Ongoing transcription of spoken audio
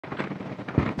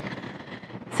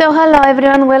So hello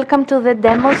everyone, welcome to the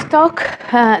demos talk,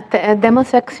 demo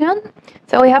section.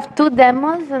 So we have two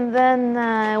demos and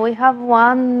then we have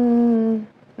one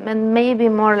and maybe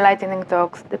more lightning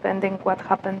talks depending what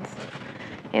happens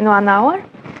in 1 hour.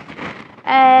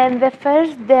 And the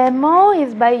first demo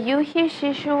is by Yuxi,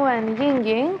 Shiyou and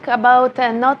Yingjie about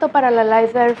an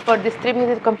auto-parallelizer for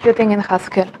distributed computing in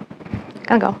Haskell.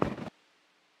 Can go.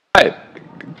 Hi,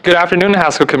 good afternoon,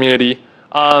 Haskell community.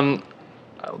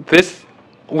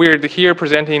 We're here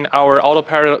presenting our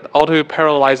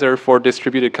auto-parallelizer for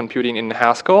distributed computing in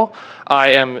Haskell.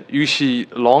 I am Yuxi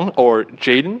Long, or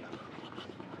Jaden.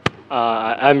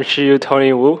 I'm Shiyou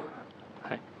Tony Wu.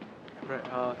 Hi. Right.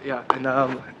 And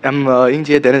I'm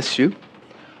Yingjie Dennis Xu.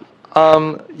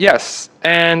 Yes,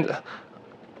 and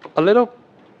a little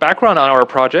background on our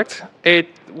project.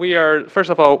 First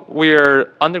of all, we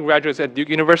are undergraduates at Duke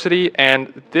University,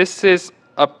 and this is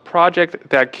a project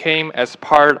that came as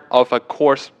part of a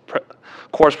course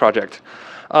project.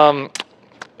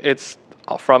 It's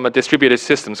from a distributed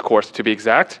systems course, to be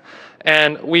exact,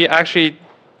 and we had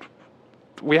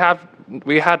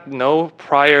no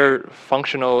prior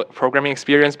functional programming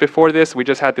experience before this. We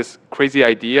just had this crazy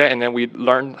idea, and then we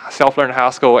self-learned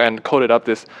Haskell and coded up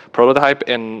this prototype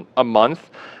in a month.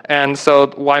 And so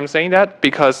why I'm saying that,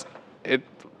 because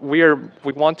we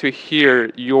want to hear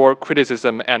your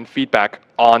criticism and feedback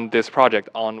on this project,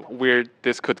 on where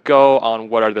this could go, on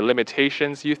what are the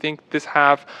limitations you think this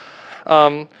have.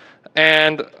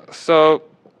 And so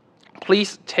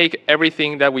please take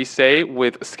everything that we say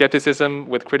with skepticism,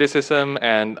 with criticism,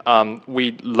 and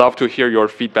we'd love to hear your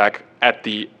feedback at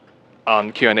the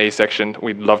Q&A section.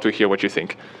 We'd love to hear what you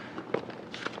think.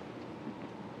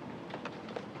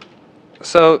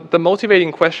 So the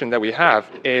motivating question that we have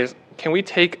is, can we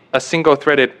take a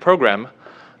single-threaded program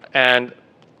and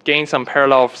gain some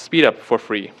parallel speedup for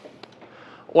free?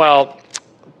 Well,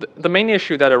 the main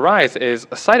issue that arises is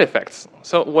side effects.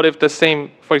 So what if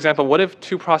for example, what if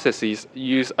two processes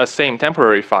use a same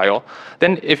temporary file?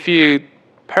 Then if you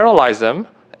parallelize them,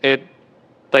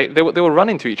 they will run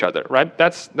into each other, right?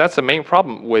 That's the main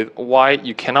problem with why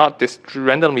you cannot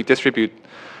randomly distribute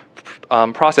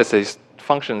processes,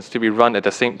 functions to be run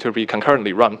to be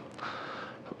concurrently run.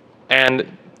 And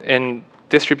in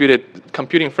distributed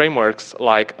computing frameworks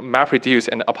like MapReduce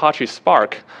and Apache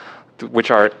Spark,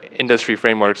 which are industry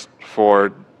frameworks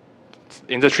for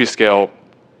industry-scale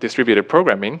distributed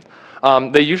programming,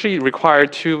 they usually require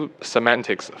two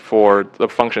semantics for the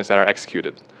functions that are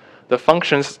executed. The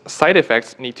function's side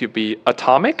effects need to be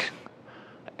atomic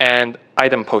and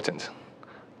idempotent.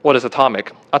 What is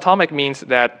atomic? Atomic means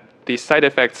that the side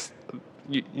effects,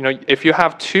 if you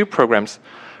have two programs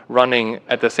running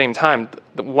at the same time,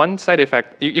 the one side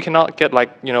effect, you cannot get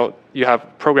you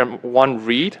have program one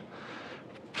write,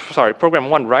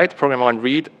 program one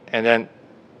read, and then,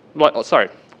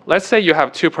 let's say you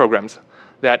have two programs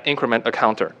that increment a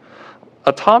counter.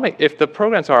 If the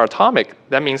programs are atomic,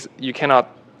 that means you cannot,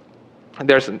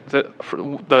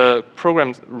 the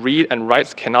program's read and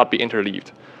writes cannot be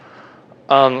interleaved.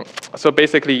 So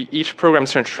basically, each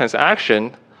program's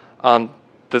transaction,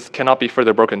 this cannot be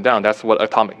further broken down. That's what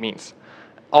atomic means.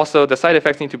 Also, the side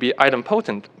effects need to be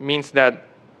idempotent, means that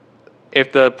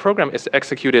if the program is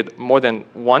executed more than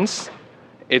once,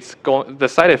 the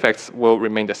side effects will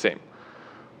remain the same.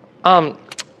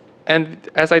 And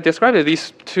as I described it,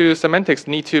 these two semantics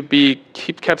need to be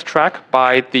kept track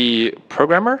by the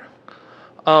programmer.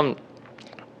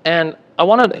 And I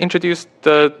want to introduce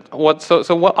what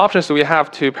options do we have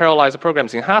to parallelize the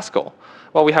programs in Haskell?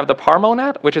 Well, we have the par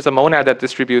monad, which is a monad that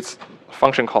distributes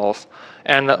function calls.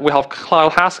 And we have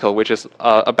Cloud Haskell, which is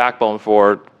a backbone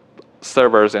for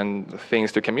servers and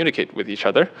things to communicate with each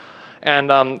other. And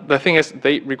the thing is,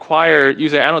 they require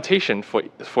user annotation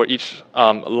for each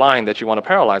line that you want to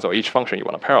parallelize or each function you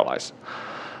want to parallelize.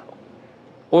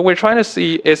 What we're trying to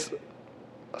see is,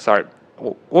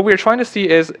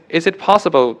 is it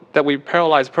possible that we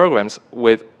parallelize programs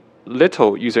with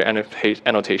little user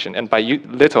annotation? And by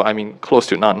little, I mean close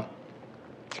to none.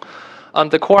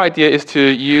 The core idea is to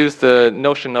use the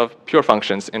notion of pure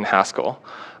functions in Haskell.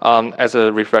 As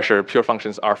a refresher, pure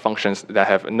functions are functions that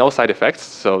have no side effects,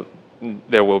 so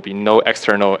there will be no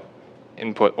external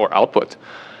input or output.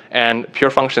 And pure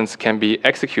functions can be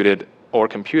executed or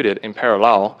computed in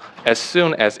parallel as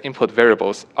soon as input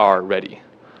variables are ready.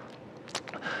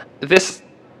 This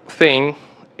thing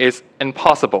is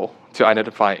impossible to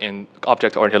identify in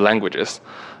object-oriented languages,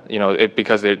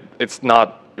 because it's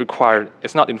not required,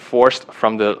 it's not enforced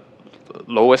from the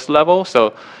lowest level.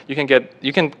 So you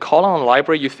can call on a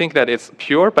library. You think that it's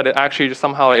pure, but it actually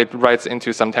somehow it writes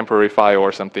into some temporary file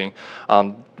or something,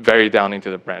 very down into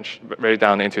the branch, very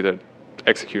down into the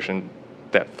execution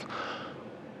depth.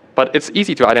 But it's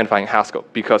easy to identify in Haskell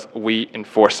because we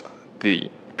enforce the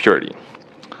purity.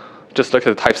 Just look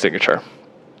at the type signature.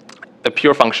 A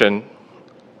pure function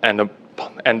and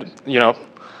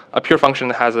a pure function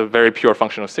has a very pure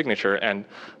functional signature, and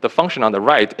the function on the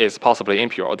right is possibly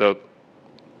impure, although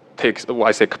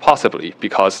I say possibly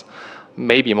because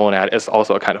maybe monad is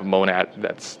also a kind of monad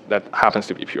that happens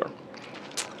to be pure.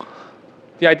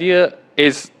 The idea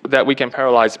is that we can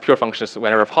parallelize pure functions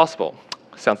whenever possible.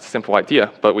 Sounds a simple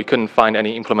idea, but we couldn't find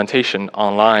any implementation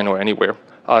online or anywhere,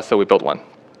 so we built one.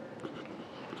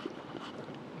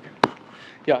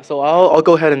 Yeah, so I'll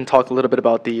go ahead and talk a little bit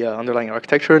about the underlying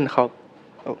architecture and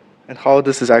how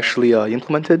this is actually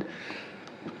implemented.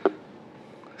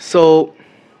 So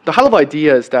the high-level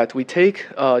idea is that we take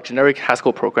a generic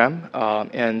Haskell program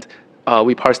and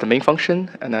we parse the main function,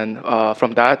 and then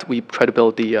from that we try to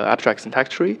build the abstract syntax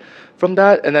tree. From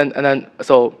that, and then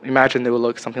so imagine it will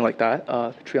look something like that,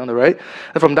 tree on the right.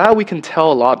 And from that we can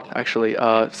tell a lot actually.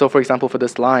 So for example, for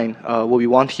this line, what we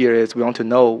want here is we want to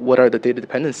know what are the data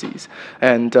dependencies,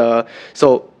 and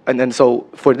so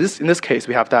for this, in this case,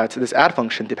 we have that this add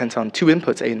function depends on two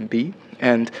inputs, A and B,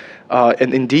 and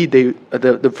indeed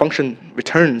the function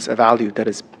returns a value that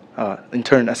is in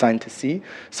turn assigned to C.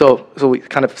 So we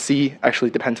kind of C actually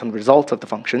depends on the result of the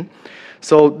function.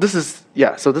 So this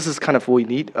is kind of what we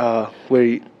need.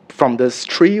 From this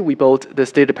tree we built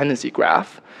this data dependency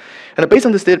graph. And based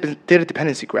on this data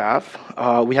dependency graph,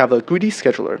 we have a greedy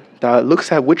scheduler that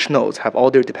looks at which nodes have all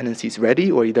their dependencies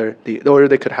ready, or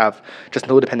they could have just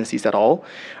no dependencies at all.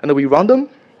 And then we run them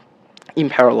in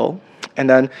parallel. And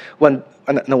then when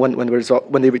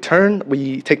they return,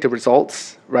 we take the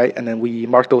results, right? And then we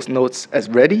mark those nodes as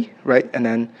ready, right? And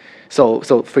then so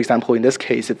for example, in this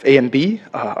case, if A and B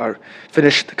are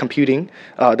finished computing,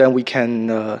 then we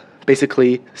can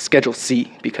basically schedule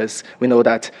C because we know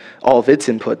that all of its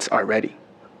inputs are ready.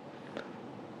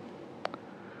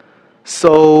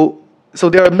 So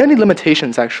there are many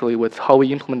limitations actually with how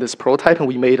we implement this prototype, and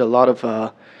we made a lot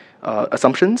of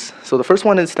assumptions. So the first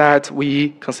one is that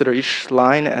we consider each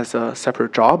line as a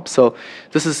separate job. So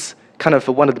this is kind of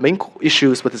one of the main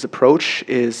issues with this approach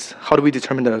is how do we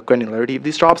determine the granularity of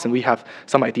these jobs? And we have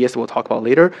some ideas that we'll talk about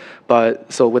later.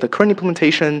 But so with the current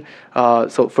implementation,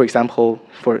 so for example,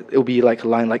 it will be like a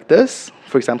line like this.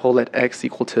 For example, let x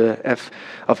equal to f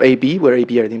of ab, where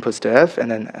ab are the inputs to f,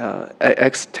 and then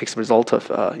x takes the result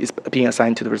of is being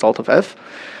assigned to the result of f.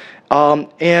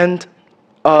 In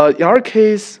our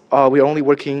case, we're only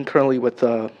working currently with,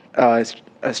 as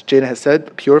Jane has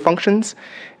said, pure functions,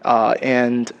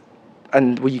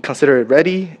 and we consider it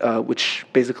ready, which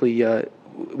basically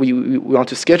we want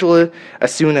to schedule it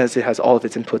as soon as it has all of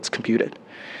its inputs computed.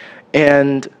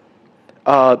 And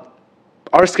our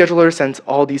scheduler sends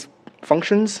all these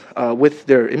functions with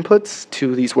their inputs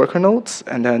to these worker nodes,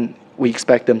 and then we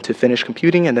expect them to finish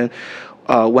computing, and then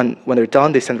when they're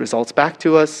done, they send results back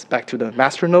to us, back to the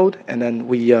master node, and then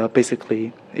we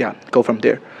basically go from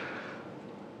there.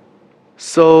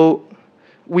 So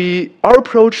our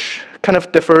approach kind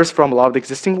of differs from a lot of the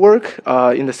existing work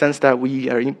in the sense that we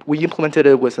implemented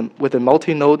it with a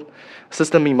multi-node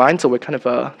system in mind. So we're kind of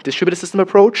a distributed system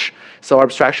approach. So our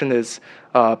abstraction is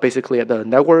basically at the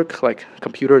network, like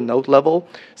computer node level.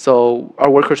 So our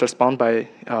workers are spawned by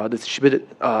the distributed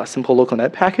simple local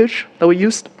net package that we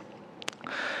used.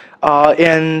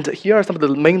 And here are some of the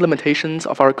main limitations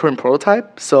of our current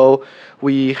prototype. So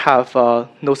we have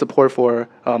no support for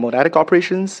monadic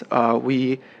operations.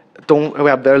 We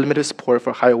have very limited support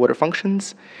for higher order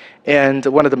functions. And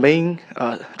one of the main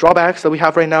drawbacks that we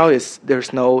have right now is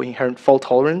there's no inherent fault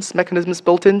tolerance mechanisms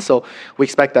built in. So we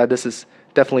expect that this is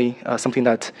definitely something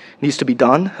that needs to be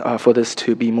done for this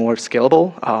to be more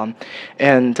scalable.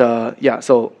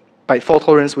 So by fault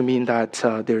tolerance, we mean that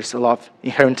there's a lot of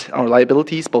inherent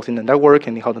unreliabilities, both in the network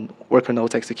and how the worker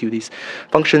nodes execute these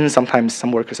functions. Sometimes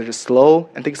some workers are just slow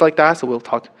and things like that. So we'll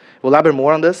elaborate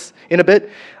more on this in a bit.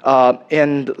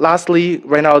 And lastly,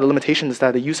 right now the limitation is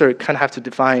that the user kind of have to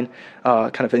define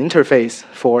kind of an interface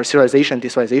for serialization and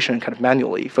deserialization kind of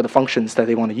manually for the functions that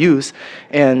they want to use.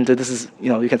 And this is,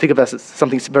 you can think of this as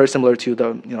something very similar to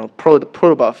the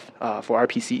protobuf for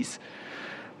RPCs.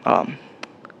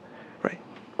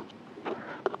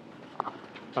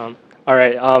 All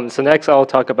right, so next I'll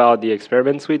talk about the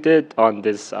experiments we did on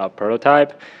this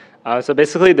prototype. So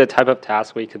basically, the type of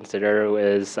task we consider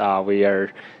is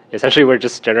we're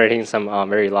just generating some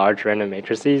very large random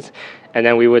matrices, and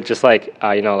then we would just like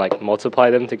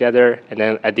multiply them together, and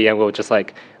then at the end we'll just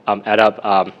like add up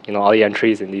all the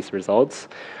entries in these results.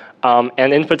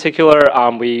 And in particular,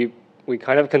 we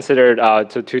kind of considered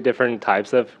two different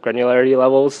types of granularity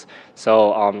levels.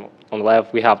 So on the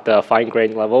left we have the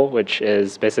fine-grained level, which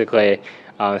is basically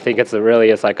I think it's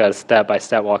like a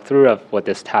step-by-step walkthrough of what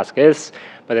this task is.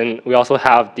 But then we also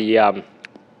have the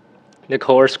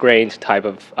coarse-grained type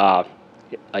of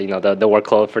the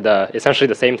workload for essentially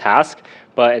the same task.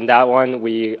 But in that one,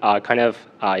 we kind of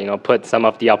put some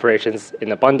of the operations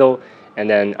in a bundle, and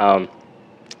then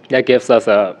that gives us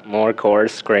a more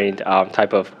coarse-grained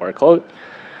type of workload.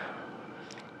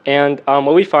 And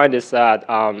what we find is that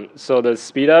so the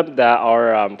speed up that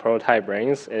our prototype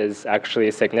brings is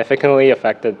actually significantly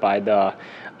affected by the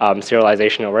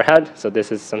serialization overhead. So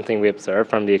this is something we observe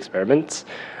from the experiments.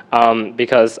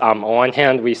 Because on one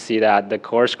hand, we see that the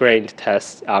coarse-grained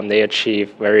tests, they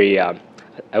achieve very, I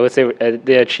would say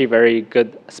they achieve very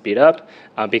good speed up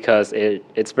because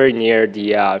it's very near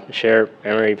the shared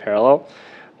memory parallel.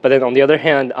 But then on the other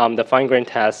hand, the fine-grained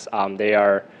tests, they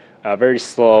are very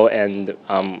slow, and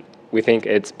we think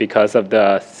it's because of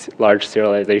the large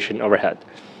serialization overhead.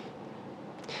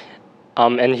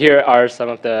 And here are some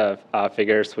of the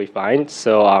figures we find.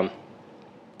 So,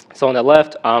 so on the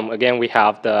left, again, we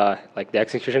have the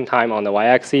execution time on the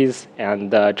y-axis and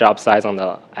the job size on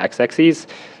the x-axis.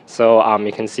 So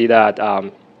you can see that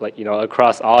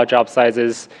across all job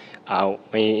sizes,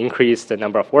 when you increase the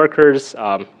number of workers,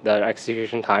 the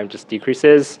execution time just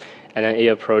decreases, and then it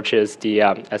approaches the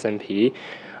SMP.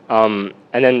 And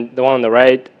then the one on the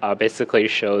right basically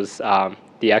shows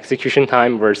the execution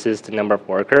time versus the number of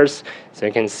workers. So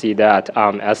you can see that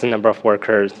as the number of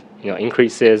workers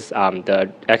increases,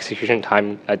 the execution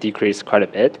time decreases quite a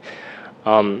bit.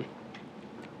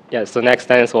 Yeah. So next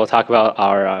then we'll talk about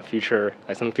our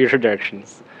some future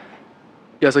directions.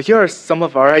 Yeah, so here are some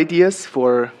of our ideas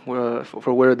for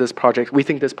where this project, we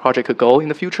think this project could go in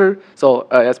the future. So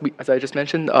as I just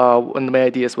mentioned, one of the main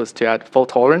ideas was to add fault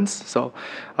tolerance. So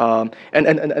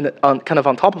and kind of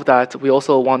on top of that, we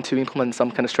also want to implement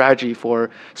some kind of strategy for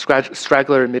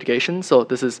straggler mitigation. So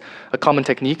this is a common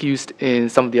technique used in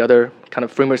some of the other kind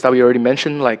of frameworks that we already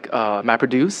mentioned, like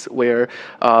MapReduce, where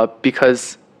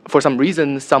because for some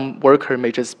reason some worker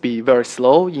may just be very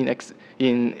slow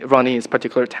in running its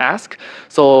particular task.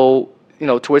 So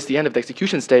towards the end of the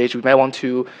execution stage, we might want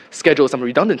to schedule some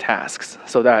redundant tasks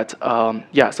so that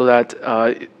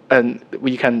and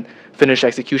we can finish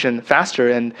execution faster.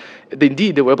 And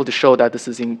indeed, they were able to show that this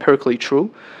is empirically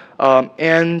true.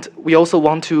 And we also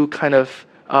want to kind of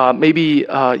maybe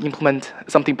implement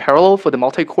something parallel for the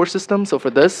multi-core system. So for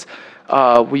this,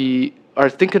 we are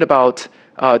thinking about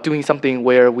doing something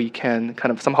where we can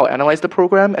kind of somehow analyze the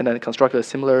program and then construct a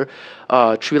similar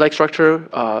tree-like structure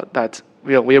that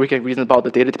where we can reason about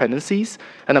the data dependencies,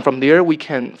 and then from there we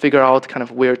can figure out kind of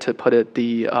where to put it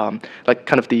the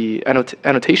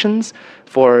annotations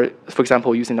for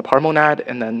example using the par-monad,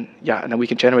 and then we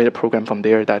can generate a program from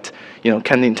there that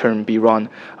can in turn be run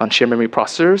on shared memory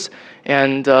processors.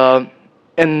 And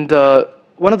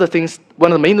one of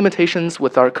the main limitations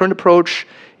with our current approach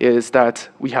is that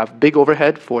we have big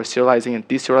overhead for serializing and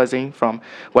deserializing from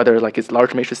whether it's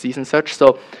large matrices and such.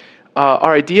 So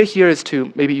our idea here is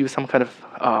to maybe use some kind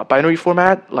of binary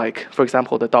format, like for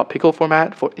example the .pickle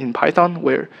format in Python,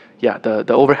 where the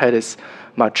overhead is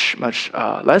much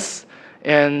less.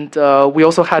 And we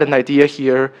also had an idea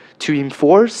here to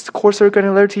enforce coarser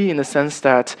granularity in the sense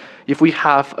that if we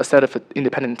have a set of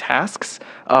independent tasks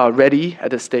ready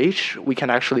at this stage, we can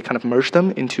actually kind of merge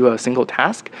them into a single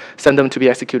task, send them to be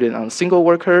executed on a single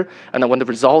worker, and then when the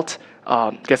result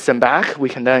gets sent back, we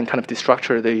can then kind of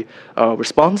destructure the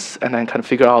response and then kind of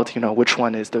figure out which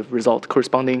one is the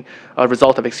corresponding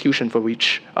result of execution for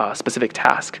each specific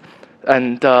task.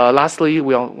 And lastly,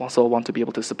 we also want to be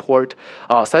able to support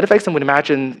side effects, and would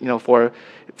imagine, for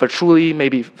truly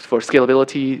maybe for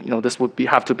scalability, this would we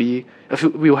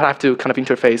would have to kind of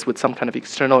interface with some kind of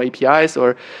external APIs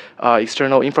or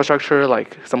external infrastructure,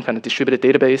 like some kind of distributed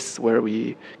database where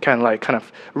we can kind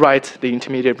of write the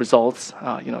intermediate results,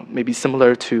 maybe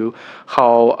similar to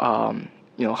how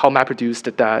how MapReduce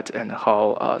did that and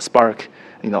how Spark,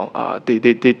 they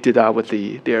did that with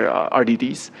their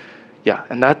RDDs. Yeah,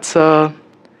 and that's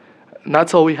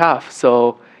all we have.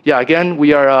 So again,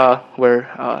 we are we're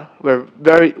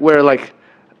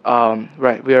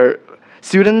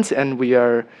students, and we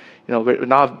are we're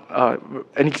not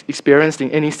experienced in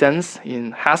any sense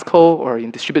in Haskell or in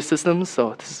distributed systems.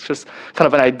 So this is just kind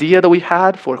of an idea that we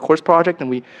had for a course project, and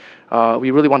we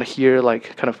we really want to hear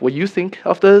like kind of what you think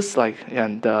of this, like,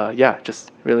 and yeah,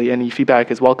 just really any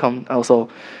feedback is welcome. Also,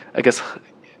 I guess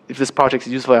if this project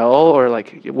is useful at all, or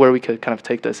like where we could kind of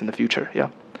take this in the future. Yeah,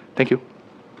 thank you.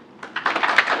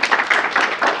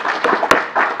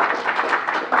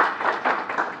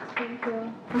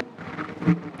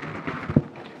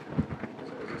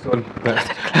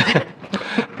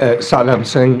 Satnam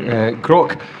Singh,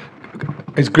 Grok.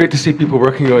 It's great to see people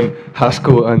working on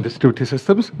Haskell and distributed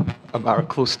systems, a matter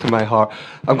close to my heart.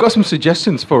 I've got some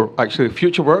suggestions for actually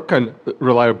future work and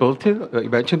reliability that you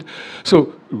mentioned.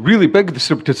 So really big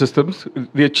distributed systems,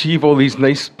 they achieve all these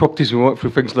nice properties we want for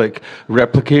things like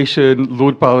replication,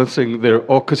 load balancing, they're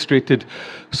orchestrated.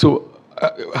 So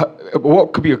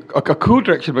what could be a cool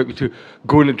direction might be to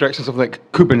go in the direction of something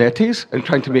like Kubernetes and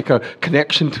trying to make a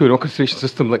connection to an orchestration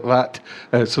system like that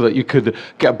so that you could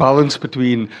get a balance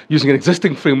between using an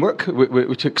existing framework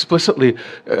which explicitly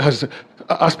has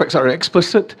aspects that are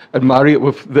explicit and marry it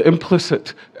with the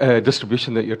implicit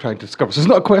distribution that you're trying to discover. So it's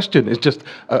not a question, it's just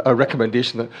a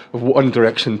recommendation of one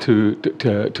direction to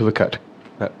look at.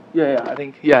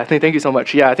 Thank you so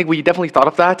much. Yeah, I think we definitely thought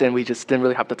of that, and we just didn't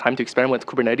really have the time to experiment with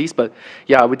Kubernetes. But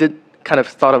yeah, we did kind of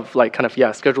thought of like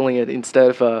scheduling it instead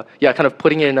of kind of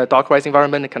putting it in a Dockerized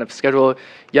environment and kind of schedule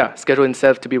instead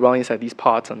of to be running inside these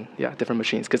pods on different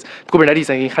machines. Because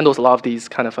Kubernetes handles a lot of these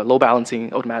kind of load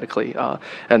balancing automatically,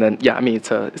 and then I mean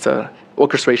it's a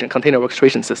orchestration container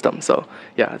orchestration system. So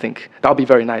yeah, I think that would be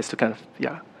very nice to kind of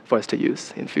for us to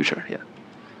use in the future. Yeah.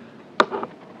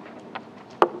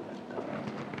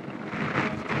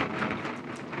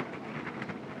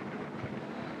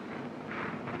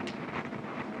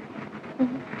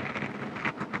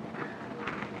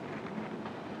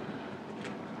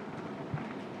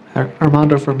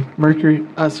 Armando from Mercury.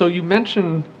 So you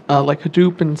mentioned like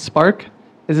Hadoop and Spark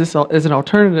as an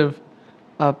alternative,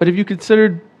 but have you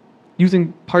considered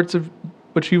using parts of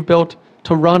what you've built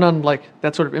to run on like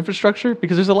that sort of infrastructure?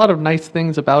 Because there's a lot of nice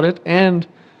things about it, and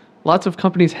lots of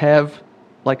companies have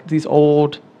like these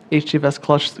old HDFS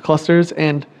clusters,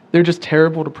 and they're just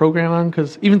terrible to program on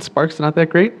because even Spark's not that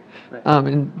great, right.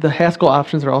 And the Haskell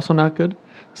options are also not good.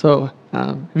 So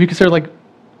have you considered like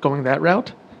going that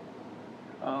route?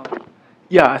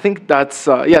 Yeah, I think that's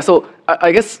So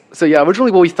I guess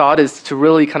originally what we thought is to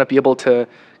really kind of be able to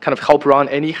kind of help run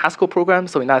any Haskell program.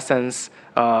 So in that sense,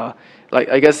 like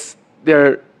I guess there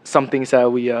are some things that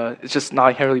it's just not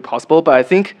inherently possible. But I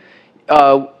think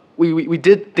we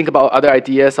did think about other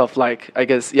ideas of like I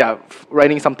guess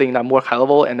writing something that more high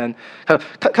level, and then kind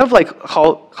of like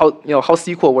how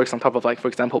SQL works on top of like for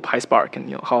example PySpark,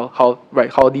 and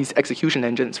how these execution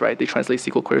engines they translate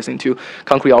SQL queries into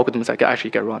concrete algorithms that can actually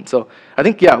get run. So I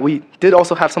think we did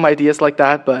also have some ideas like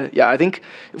that, but I think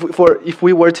if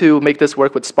we were to make this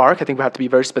work with Spark, I think we have to be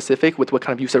very specific with what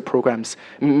kind of user programs,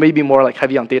 maybe more like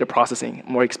heavy on data processing,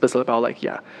 more explicit about like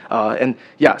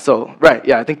so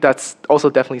I think that's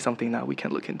also definitely something that we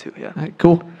can look into. Yeah. All right,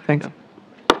 cool. Thanks. Yeah.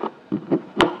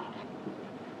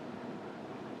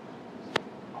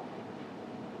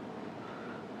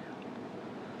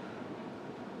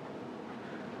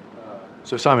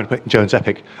 So Simon Jones,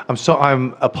 Epic.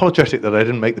 I'm apologetic that I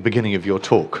didn't make the beginning of your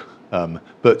talk,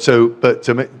 but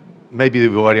maybe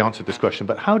you've already answered this question.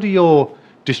 But how do your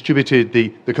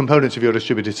the components of your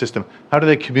distributed system, how do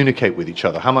they communicate with each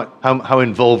other? How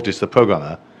involved is the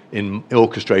programmer in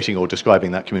orchestrating or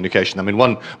describing that communication? I mean,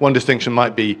 one distinction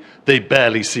might be they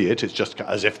barely see it. It's just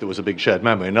as if there was a big shared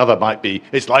memory. Another might be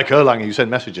it's like Erlang, you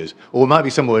send messages, or it might be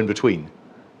somewhere in between.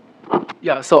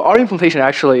 Yeah, so our implementation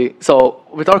actually, so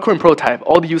with our current prototype,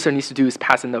 all the user needs to do is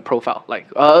pass in the profile, like,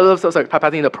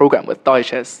 passing in the program with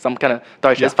 .hs, some kind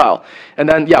of .hs file. And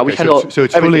then, we handle So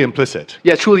it's fully implicit.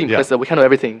 Yeah, truly implicit. We handle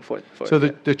everything for So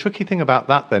the tricky thing about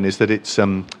that then is that it's,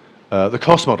 the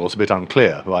cost model is a bit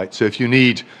unclear, right? So if you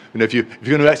need, if you're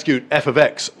going to execute f of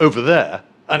x over there,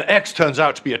 and x turns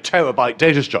out to be a terabyte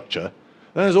data structure,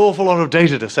 then there's an awful lot of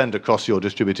data to send across your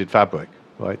distributed fabric,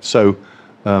 right? So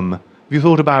have you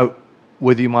thought about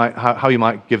whether you might, how you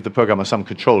might give the programmer some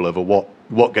control over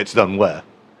what gets done where?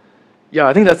 Yeah,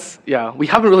 I think that's, we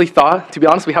haven't really thought, to be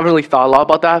honest, we haven't really thought a lot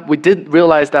about that. We did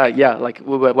realize that, like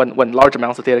when large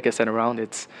amounts of data get sent around,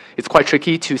 it's quite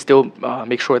tricky to still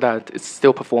make sure that it's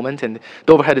still performant and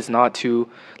the overhead is not too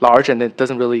large and it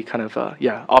doesn't really kind of,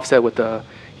 offset with the,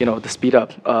 the speed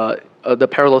up, the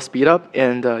parallel speed up.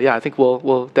 And I think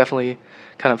we'll definitely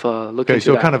kind of look into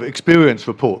so that. Kind of experience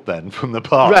report then from the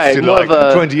past, right,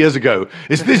 like 20 years ago.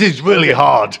 This is really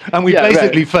hard, and we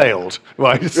basically failed,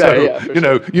 right? So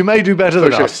you may do better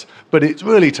than us, but it's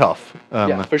really tough.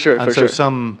 For sure.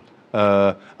 Some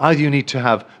Either you need to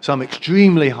have some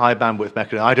extremely high bandwidth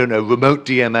mechanism, I don't know, remote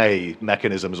DMA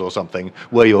mechanisms or something,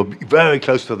 where you're very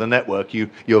close to the network,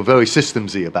 you're very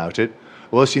systemsy about it,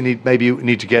 or else maybe you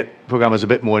need to get programmers a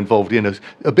bit more involved in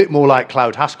a bit more like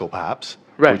Cloud Haskell, perhaps,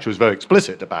 Right. which was very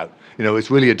explicit about,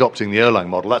 it's really adopting the Erlang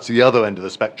model. That's the other end of the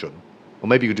spectrum. Or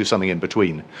maybe you could do something in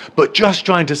between. But just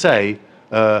trying to say,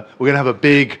 we're going to have a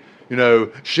big,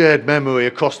 shared memory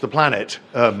across the planet,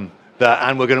 and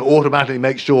we're going to automatically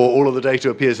make sure all of the data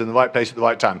appears in the right place at the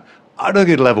right time. I don't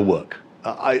think it'll ever work.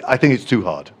 I think it's too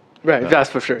hard. Right, that's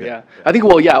for sure, yeah. I think,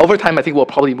 over time, I think we'll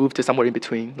probably move to somewhere in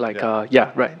between, right.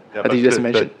 Yeah, I think you just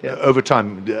mentioned. But over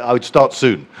time, I would start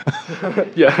soon.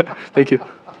 Yeah, thank you.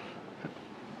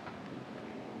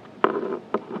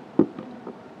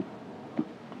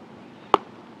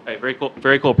 Hey,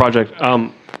 very cool project.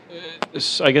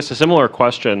 I guess a similar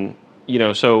question,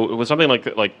 so with something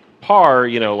like PAR,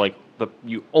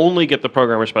 you only get the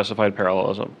programmer specified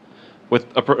parallelism. With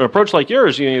an approach like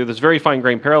yours, there's very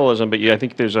fine-grained parallelism, but I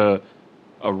think there's a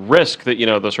risk that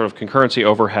the sort of concurrency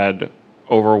overhead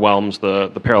overwhelms the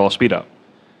parallel speedup.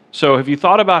 So have you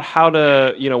thought about how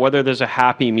to, whether there's a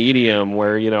happy medium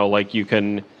where you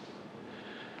can,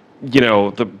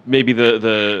 maybe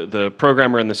the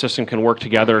programmer and the system can work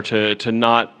together to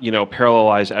not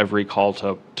parallelize every call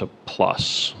to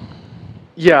plus.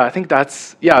 Yeah, I think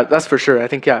that's for sure. I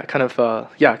think kind of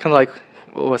like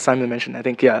what Simon mentioned. I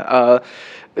think it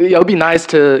would be nice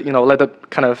to let the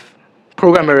kind of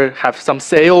programmer have some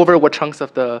say over what chunks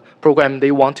of the program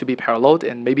they want to be paralleled,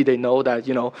 and maybe they know that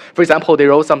for example, they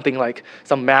wrote something like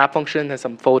some map function and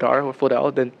some fold-R or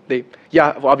fold-L, then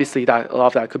obviously that a lot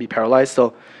of that could be parallelized.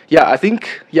 So I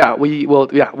think we will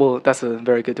that's a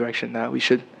very good direction that we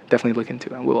should definitely look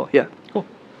into, and we will. Cool.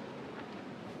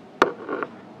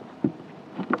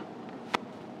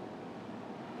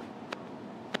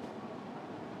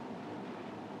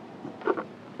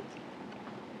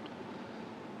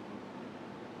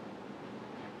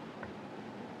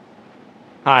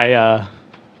 Hi,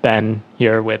 Ben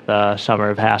here with Summer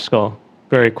of Haskell.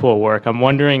 Very cool work. I'm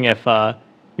wondering if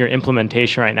your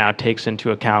implementation right now takes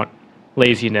into account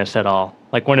laziness at all.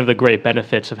 Like, one of the great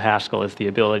benefits of Haskell is the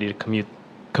ability to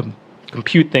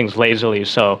compute things lazily.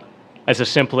 So as a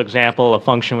simple example, a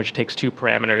function which takes 2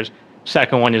 parameters.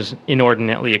 Second one is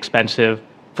inordinately expensive.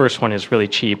 First one is really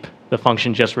cheap. The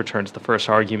function just returns the first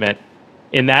argument.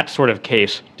 In that sort of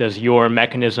case, does your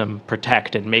mechanism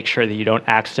protect and make sure that you don't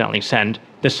accidentally send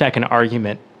the second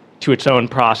argument to its own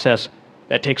process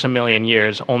that takes 1,000,000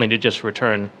 years only to just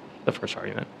return the first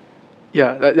argument?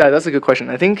 Yeah, that's a good question.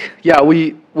 I think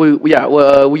we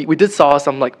did saw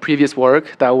some like previous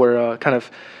work that were kind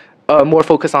of more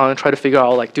focused on trying to figure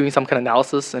out like doing some kind of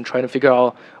analysis and trying to figure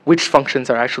out which functions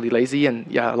are actually lazy, and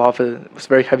a lot of it was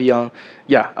very heavy on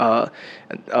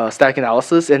static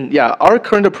analysis. And our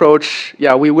current approach,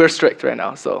 we're strict right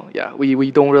now, so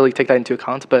we don't really take that into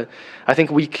account. But I think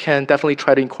we can definitely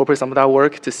try to incorporate some of that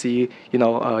work to see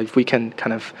if we can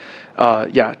kind of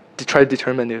to try to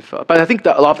determine if. But I think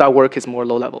that a lot of that work is more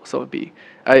low level, so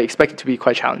I expect it to be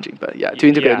quite challenging. But to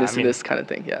integrate this kind of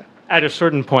thing, At a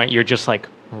certain point, you're just like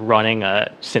running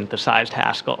a synthesized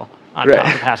Haskell on top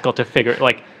of Haskell to figure,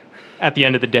 like, at the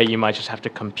end of the day, you might just have to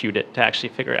compute it to actually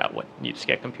figure out what needs to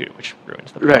get computed, which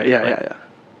ruins the project.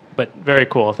 But very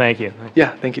cool. Thank you.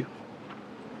 Yeah, thank you.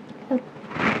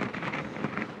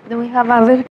 Do we have other